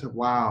got me. I said,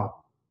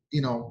 wow,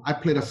 you know, I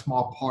played a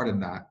small part in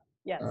that.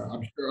 Yes.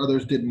 I'm sure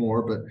others did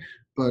more, but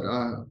that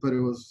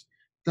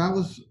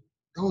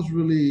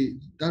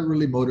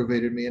really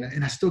motivated me,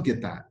 and I still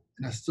get that,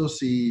 and I still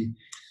see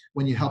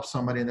when you help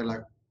somebody and they're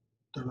like,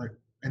 they're like,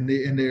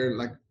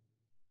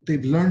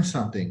 they've learned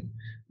something,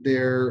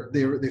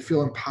 they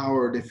feel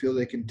empowered, they feel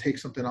they can take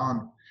something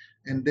on,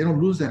 and they don't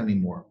lose that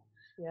anymore.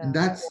 Yeah. And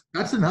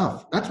that's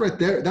enough. That's right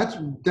there. That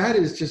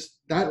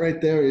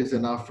right there is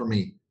enough for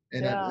me,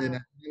 and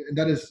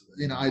that is,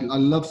 you know, I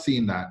love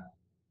seeing that.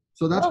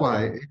 So that's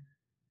why.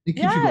 It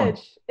keeps you going.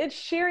 It's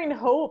sharing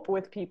hope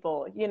with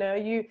people. You know,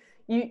 you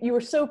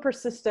were so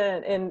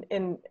persistent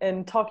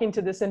in talking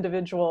to this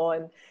individual,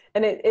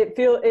 and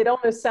it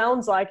almost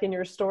sounds like in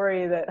your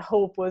story that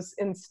hope was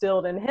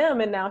instilled in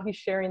him, and now he's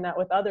sharing that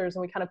with others,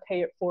 and we kind of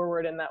pay it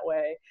forward in that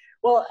way.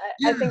 Well,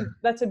 I think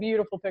that's a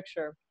beautiful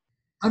picture.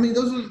 I mean,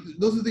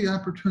 those are the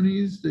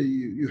opportunities that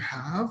you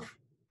have.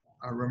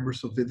 I remember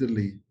so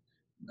vividly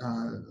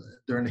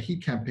during the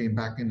heat campaign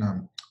back in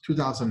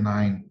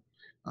 2009.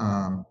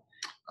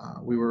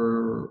 We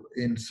were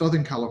in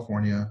Southern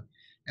California,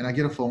 and I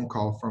get a phone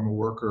call from a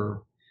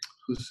worker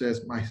who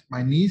says,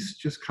 my niece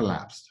just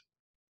collapsed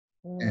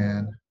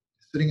and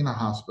sitting in a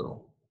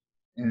hospital,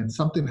 and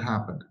something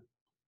happened,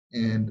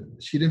 and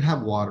she didn't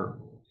have water.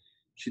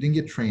 She didn't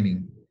get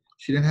training.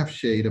 She didn't have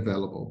shade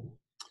available.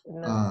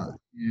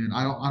 And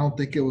I don't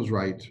think it was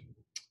right.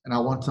 And I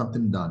want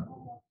something done.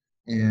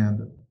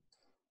 And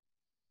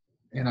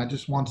I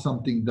just want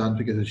something done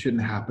because it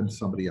shouldn't happen to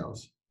somebody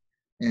else.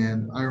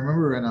 And I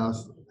remember, and I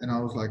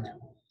was like,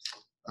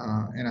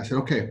 and I said,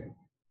 okay.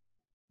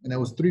 And it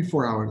was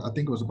 3-4 hours. I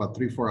think it was about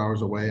 3-4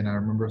 hours away. And I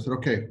remember I said,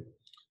 okay,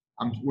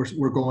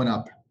 we're going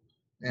up.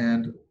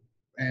 And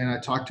I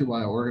talked to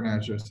my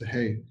organizer. I said,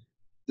 hey,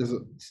 there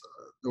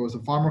was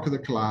a farm worker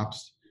that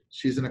collapsed.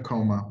 She's in a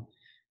coma.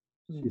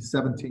 She's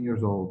 17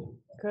 years old.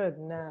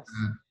 Goodness.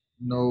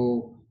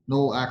 No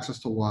access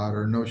to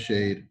water, no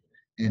shade.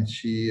 And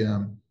she,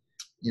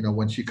 you know,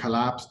 when she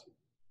collapsed,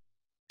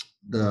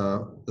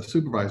 the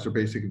supervisor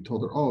basically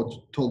told her,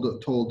 told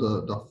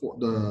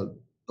the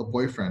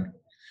boyfriend,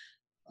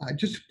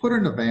 just put her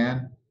in a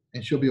van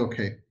and she'll be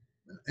okay.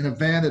 In a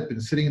van that had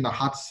been sitting in the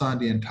hot sun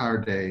the entire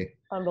day,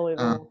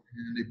 Unbelievable.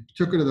 And they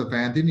took her to the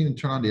van, didn't even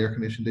turn on the air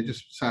conditioning. They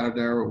just sat her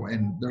there,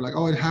 and they're like,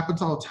 "Oh, it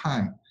happens all the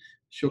time.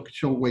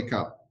 She'll wake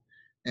up."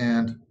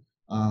 And then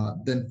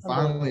Unbelievable.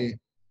 finally,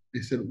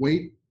 they said,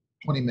 "Wait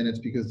 20 minutes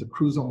because the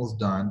crew's almost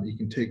done. You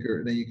can take her,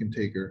 and then you can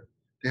take her."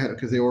 They had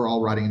because they were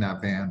all riding in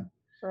that van,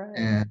 Right.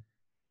 and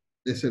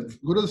they said,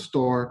 "Go to the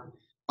store,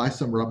 buy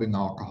some rubbing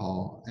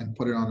alcohol, and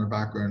put it on her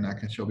back of her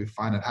neck, and she'll be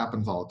fine. It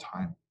happens all the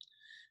time."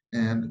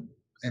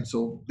 And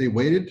so they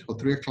waited till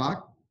 3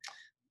 o'clock.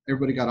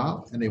 Everybody got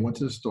out, and they went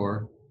to the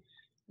store,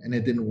 and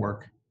it didn't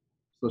work.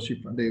 So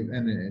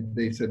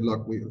they said,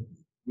 "Look,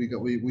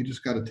 we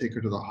just got to take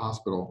her to the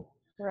hospital."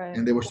 Right.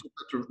 And they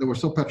were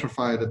so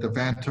petrified that the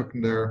van took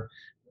them there,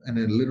 and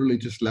it literally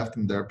just left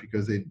them there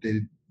because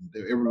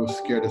everyone was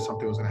scared that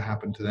something was going to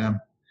happen to them.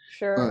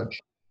 Sure. But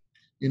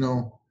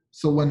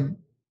so when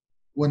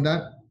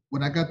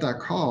I got that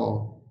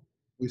call,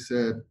 we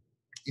said,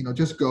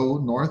 just go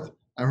north.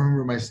 I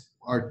remember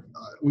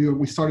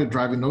we started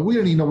driving. No, we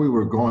didn't even know we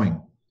were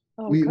going.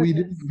 Oh, We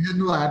goodness. had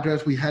no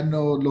address. We had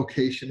no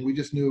location. We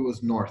just knew it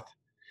was north.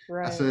 I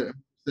Right.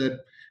 said,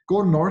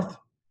 go north.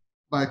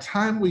 By the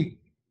time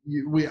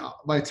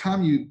by the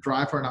time you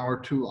drive for an hour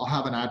or two, I'll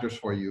have an address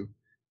for you,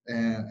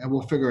 and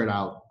we'll figure it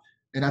out.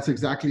 And that's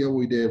exactly what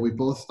we did. We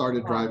both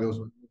started Wow. driving. It was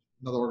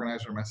another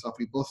organizer and myself.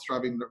 We both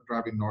driving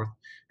north.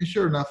 And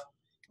sure enough,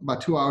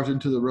 about 2 hours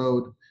into the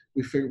road,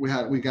 we figured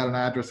we got an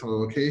address and a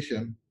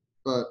location.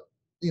 But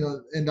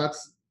and that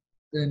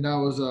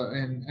was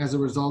and as a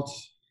result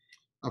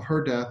of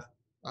her death,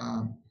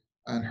 um,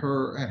 and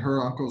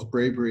her uncle's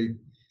bravery,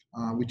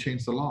 we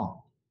changed the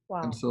law.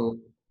 And Wow. so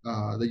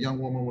the young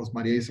woman was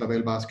Maria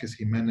Isabel Vasquez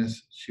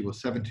Jimenez. She was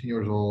 17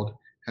 years old,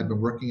 had been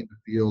working in the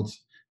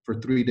fields for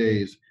 3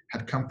 days,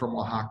 had come from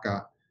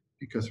Oaxaca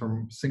because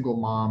her single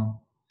mom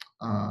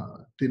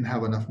didn't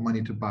have enough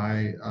money to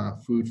buy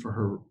food for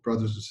her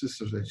brothers and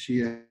sisters, and she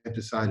had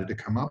decided to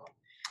come up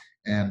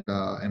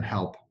and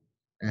help.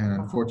 And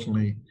Wow.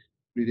 unfortunately,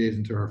 3 days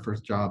into her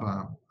first job,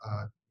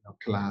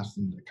 collapsed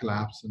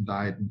and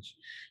died. And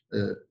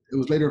it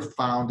was later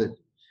found that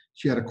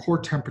she had a core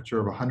temperature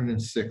of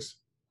 106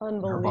 in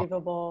her body,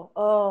 Unbelievable.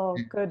 Oh,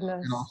 and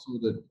goodness. also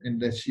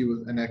that she was,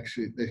 and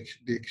actually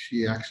that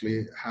she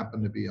actually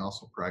happened to be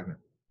also pregnant.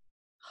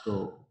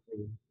 So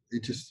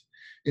it just,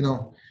 and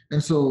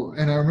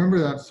I remember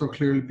that so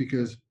clearly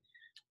because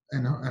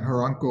and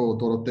her uncle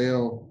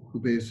Doroteo, who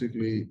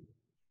basically,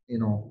 you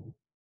know,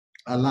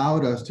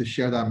 allowed us to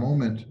share that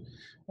moment,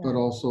 but Yeah.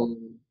 also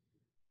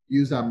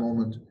use that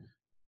moment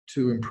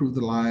to improve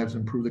the lives,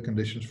 improve the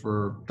conditions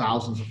for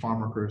thousands of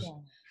farm workers. Yeah.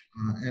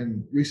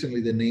 And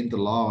recently they named the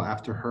law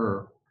after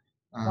her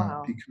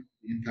Wow. because of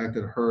the impact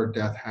that her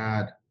death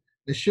had.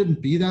 It shouldn't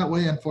be that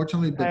way,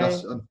 unfortunately, but Right.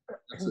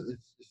 it's just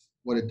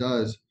what it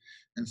does.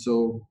 And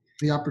so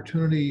the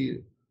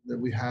opportunity that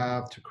we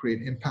have to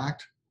create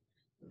impact,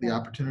 the Yeah.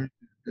 opportunity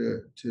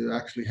to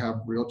actually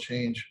have real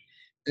change,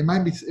 it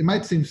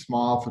might seem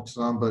small for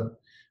some, but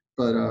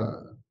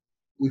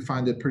we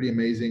find it pretty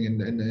amazing,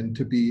 and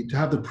to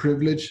have the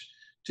privilege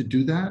to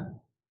do that,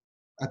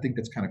 I think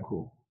that's kind of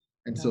cool.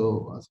 And No.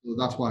 so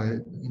that's why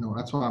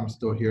I'm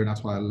still here, and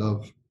that's why I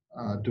love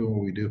doing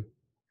what we do.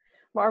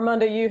 Well,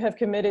 Armando, you have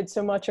committed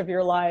so much of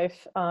your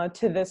life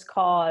to this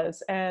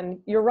cause,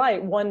 and you're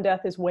right, one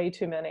death is way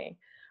too many.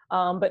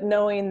 But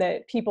knowing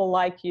that people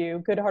like you,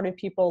 good-hearted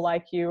people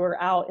like you, are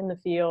out in the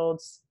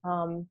fields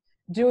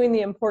doing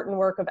the important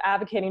work of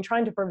advocating,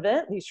 trying to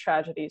prevent these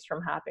tragedies from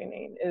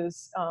happening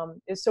is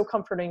so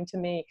comforting to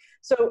me.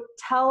 So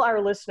tell our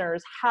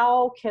listeners,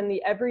 how can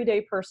the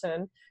everyday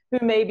person who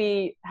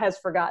maybe has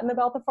forgotten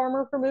about the farm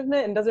worker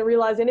movement and doesn't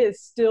realize it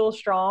is still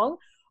strong,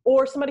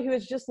 or somebody who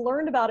has just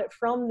learned about it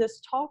from this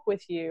talk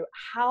with you,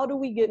 how do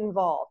we get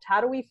involved?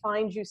 How do we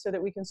find you so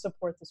that we can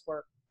support this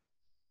work?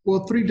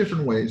 Well, three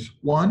different ways.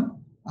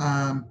 One,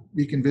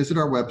 you can visit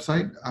our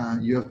website,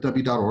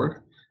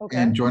 ufw.org, Okay.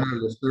 and join our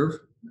listserv,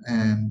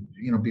 and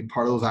be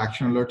part of those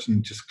action alerts,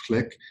 and just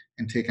click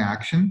and take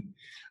action.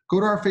 Go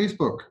to our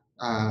Facebook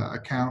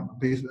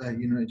account.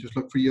 Just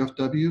look for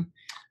UFW,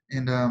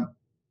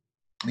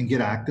 and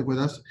get active with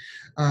us.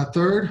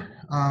 Third,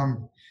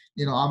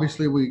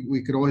 obviously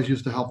we could always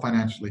use the help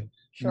financially.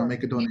 Sure.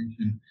 Make a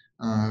donation.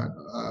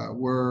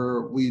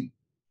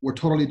 We're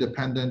totally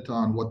dependent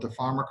on what the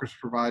farm workers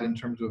provide in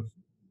terms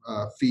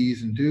of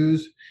fees and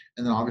dues,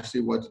 and then obviously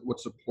what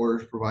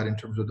supporters provide in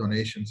terms of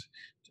donations.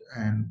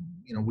 And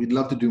we'd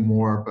love to do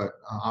more, but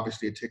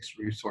obviously it takes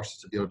resources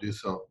to be able to do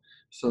so. Yeah.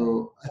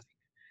 So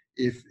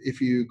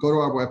if you go to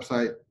our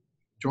website,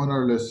 join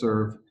our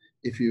listserv,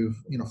 if you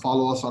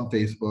follow us on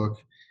Facebook,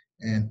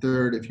 and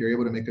third, if you're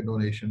able to make a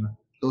donation,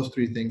 those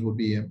three things would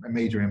be a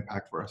major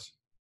impact for us.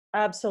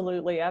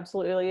 Absolutely,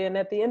 absolutely. And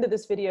at the end of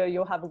this video,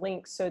 you'll have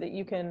links so that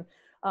you can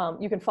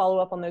follow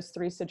up on those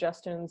three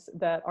suggestions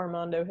that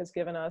Armando has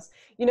given us.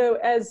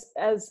 As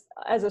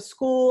a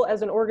school,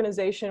 as an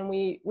organization,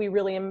 we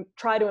really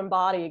try to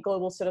embody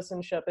global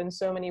citizenship in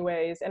so many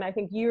ways. And I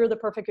think you're the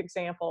perfect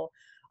example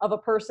of a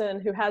person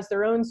who has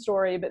their own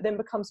story, but then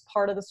becomes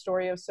part of the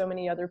story of so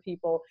many other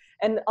people,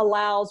 and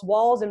allows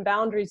walls and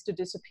boundaries to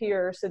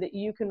disappear so that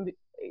you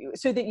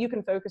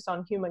can focus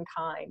on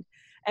humankind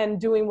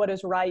and doing what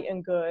is right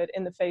and good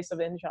in the face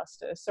of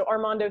injustice. So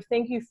Armando,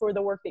 thank you for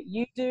the work that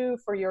you do,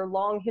 for your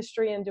long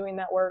history in doing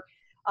that work.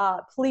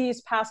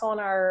 Please pass on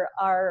our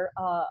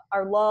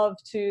love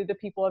to the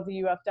people of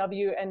the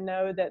UFW, and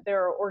know that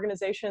there are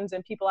organizations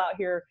and people out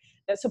here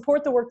that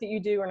support the work that you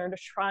do and are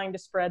just trying to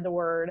spread the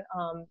word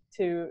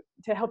to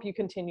help you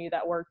continue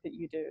that work that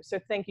you do. So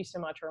thank you so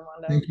much,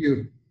 Armando. Thank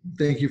you.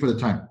 Thank you for the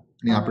time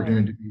and the All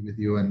opportunity right. to be with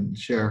you and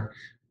share,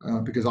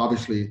 because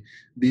obviously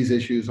these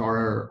issues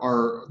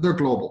they're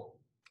global.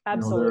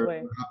 Absolutely.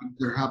 You know,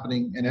 they're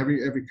happening in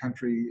every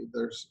country.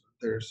 There's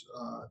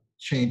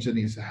change that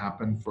needs to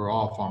happen for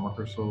all farm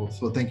workers.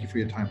 So thank you for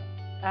your time.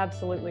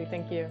 Absolutely.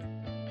 Thank you.